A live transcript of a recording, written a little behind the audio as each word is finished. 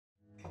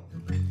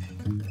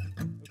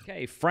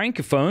Okay,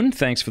 Francophone,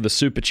 thanks for the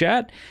super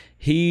chat.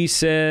 He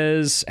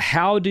says,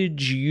 how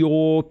did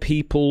your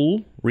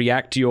people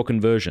react to your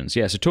conversions?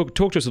 Yeah, so talk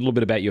to us a little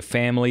bit about your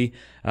family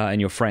and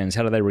your friends.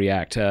 How do they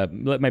react?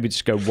 Maybe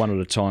just go one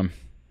at a time,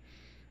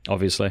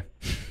 obviously.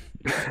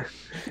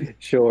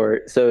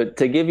 Sure. So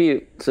to give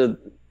you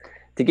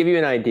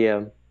an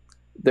idea,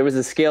 there was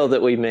a scale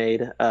that we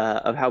made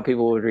of how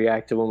people would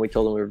react to when we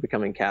told them we were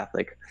becoming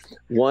Catholic.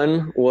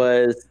 One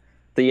was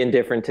the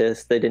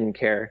indifferentist; they didn't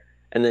care,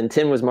 and then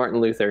 10 was Martin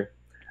Luther.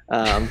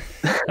 Um,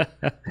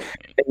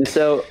 and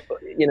so,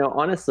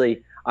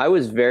 honestly, I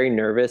was very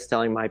nervous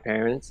telling my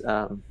parents.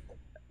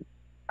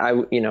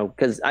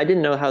 Because I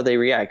didn't know how they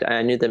react.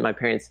 I knew that my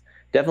parents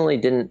definitely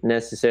didn't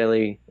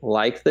necessarily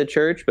like the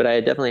church, but I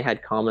had definitely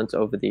had comments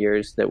over the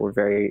years that were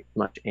very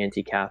much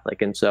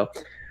anti-Catholic. And so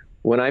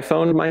when I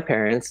phoned my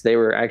parents, they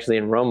were actually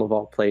in Rome of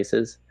all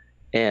places.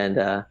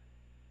 And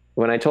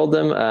when I told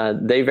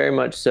them, they very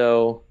much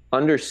so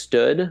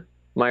understood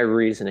my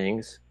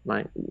reasonings,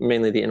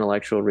 mainly the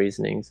intellectual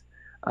reasonings.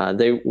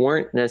 They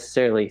weren't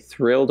necessarily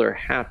thrilled or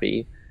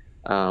happy,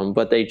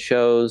 but they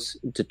chose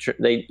to.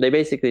 They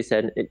basically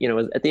said,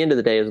 at the end of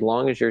the day, as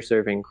long as you're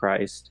serving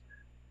Christ,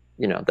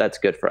 that's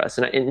good for us.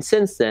 And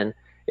since then,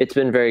 it's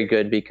been very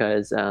good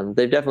because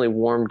they've definitely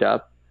warmed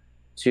up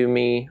to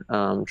me,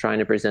 trying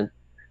to present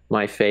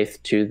my faith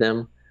to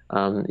them,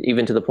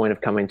 even to the point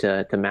of coming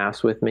to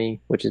Mass with me,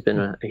 which has been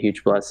a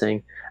huge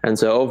blessing. And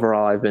so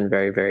overall, I've been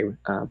very, very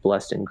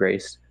blessed and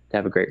graced to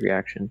have a great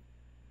reaction.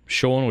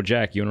 Sean or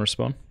Jack, you want to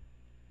respond?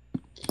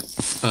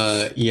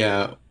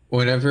 Yeah.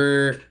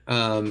 Whenever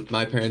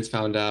my parents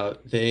found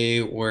out,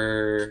 they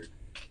were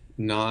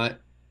not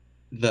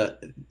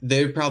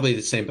they were probably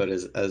the same boat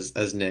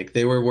as Nick.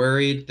 They were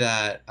worried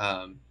that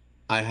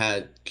I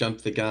had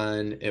jumped the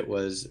gun. It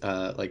was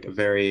like a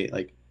very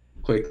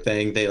quick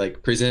thing. They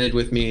presented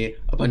with me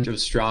a bunch of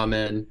straw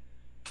men,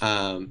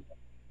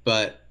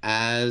 but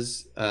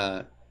as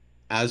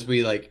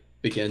we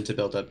begin to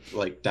build up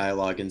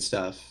dialogue and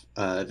stuff,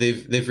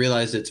 they've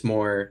realized it's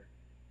more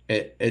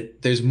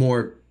there's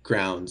more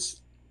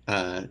grounds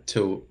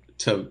to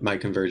my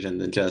conversion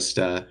than just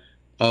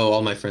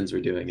all my friends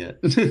were doing it.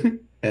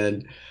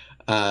 And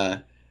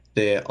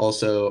they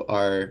also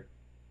are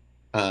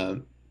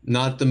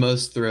not the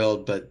most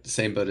thrilled, but the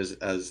same boat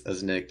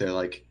as Nick. They're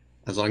like,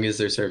 as long as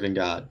they're serving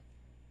God.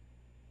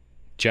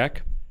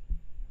 Jack?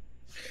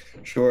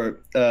 Sure.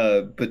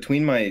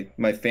 Between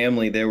my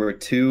family, there were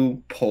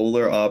two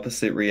polar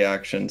opposite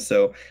reactions.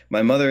 So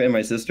my mother and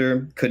my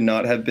sister could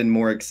not have been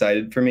more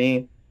excited for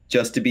me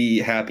just to be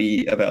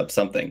happy about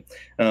something.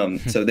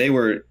 So they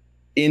were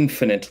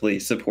infinitely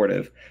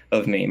supportive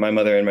of me, my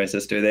mother and my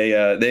sister.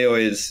 They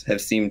always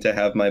have seemed to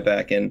have my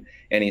back in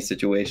any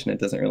situation. It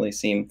doesn't really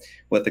seem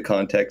what the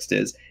context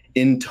is.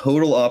 In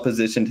total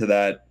opposition to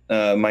that,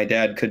 my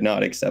dad could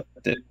not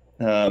accept it.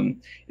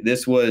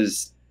 This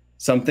was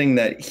something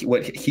that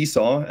what he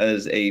saw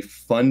as a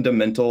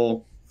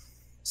fundamental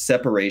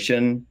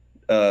separation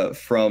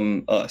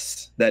from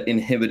us that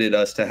inhibited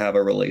us to have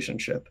a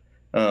relationship.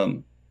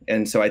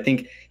 And so I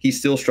think he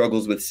still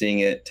struggles with seeing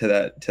it to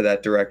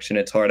that direction.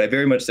 It's hard. I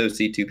very much so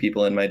see two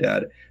people in my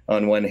dad.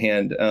 On one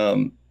hand,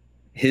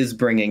 his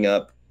bringing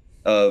up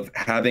of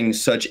having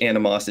such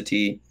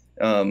animosity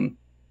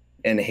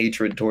and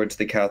hatred towards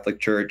the Catholic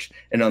Church,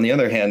 and on the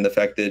other hand, the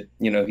fact that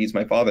he's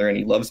my father and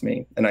he loves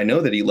me, and I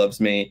know that he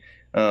loves me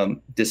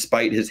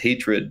despite his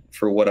hatred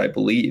for what I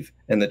believe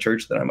and the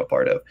church that I'm a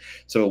part of.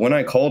 So when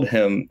I called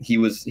him, he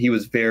was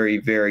very,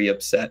 very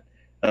upset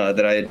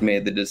that I had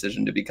made the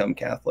decision to become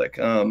Catholic.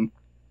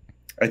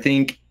 I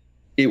think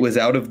it was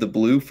out of the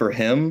blue for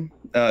him,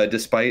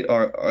 despite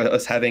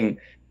us having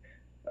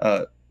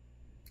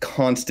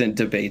constant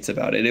debates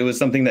about it. It was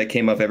something that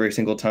came up every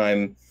single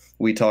time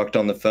we talked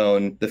on the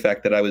phone. The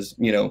fact that I was,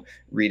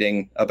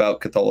 reading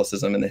about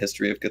Catholicism and the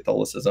history of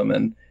Catholicism,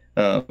 and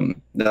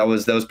that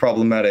was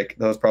problematic.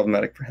 That was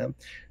problematic for him.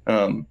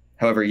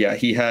 However, yeah,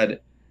 he had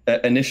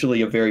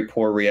initially a very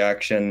poor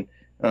reaction.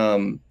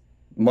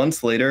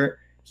 Months later,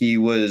 he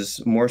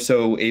was more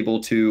so able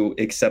to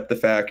accept the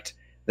fact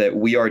that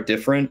we are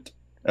different,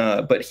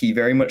 but he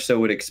very much so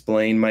would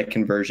explain my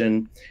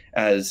conversion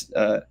as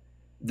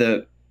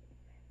the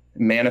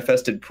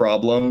manifested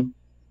problem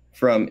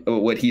from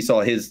what he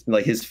saw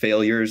his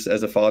failures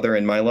as a father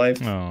in my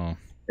life. Oh,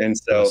 and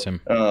so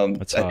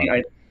that's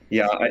hard.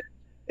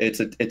 It's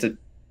a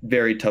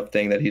very tough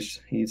thing that he's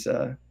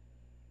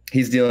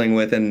dealing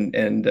with, and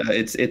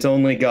it's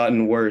only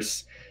gotten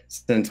worse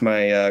since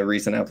my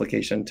recent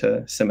application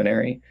to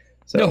seminary.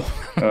 So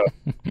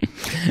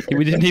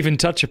we didn't even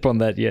touch upon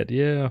that yet.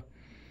 Yeah.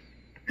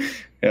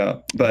 Yeah,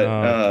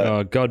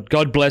 but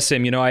God bless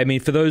him. I mean,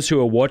 for those who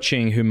are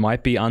watching who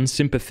might be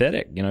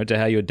unsympathetic, to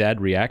how your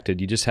dad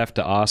reacted, you just have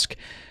to ask,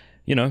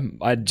 you know,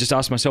 I just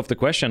asked myself the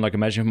question, like,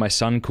 imagine if my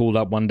son called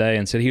up one day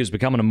and said he was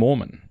becoming a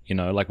Mormon, you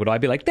know, like, would I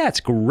be like,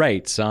 that's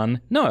great, son?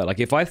 No, like,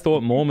 if I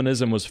thought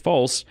Mormonism was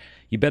false,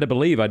 you better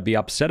believe I'd be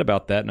upset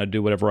about that, and I'd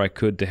do whatever I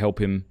could to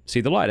help him see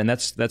the light. And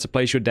that's a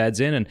place your dad's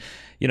in. And,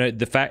 you know,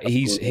 the fact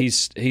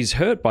he's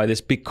hurt by this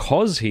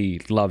because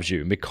he loves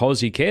you,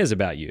 because he cares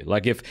about you.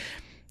 Like, if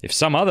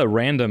some other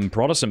random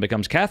Protestant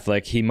becomes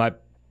Catholic, he might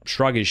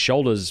shrug his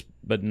shoulders,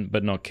 but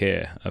not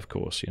care, of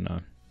course, you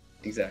know.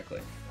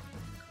 Exactly.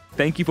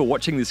 Thank you for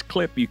watching this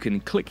clip. You can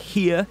click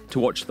here to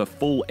watch the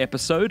full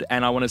episode.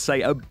 And I want to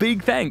say a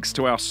big thanks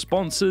to our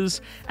sponsors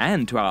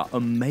and to our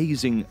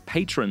amazing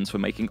patrons for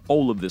making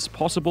all of this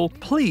possible.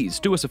 Please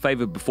do us a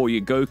favor before you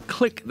go.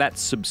 Click that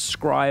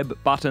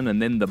subscribe button and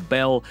then the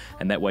bell.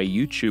 And that way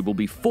YouTube will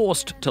be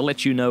forced to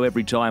let you know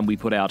every time we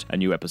put out a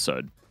new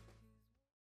episode.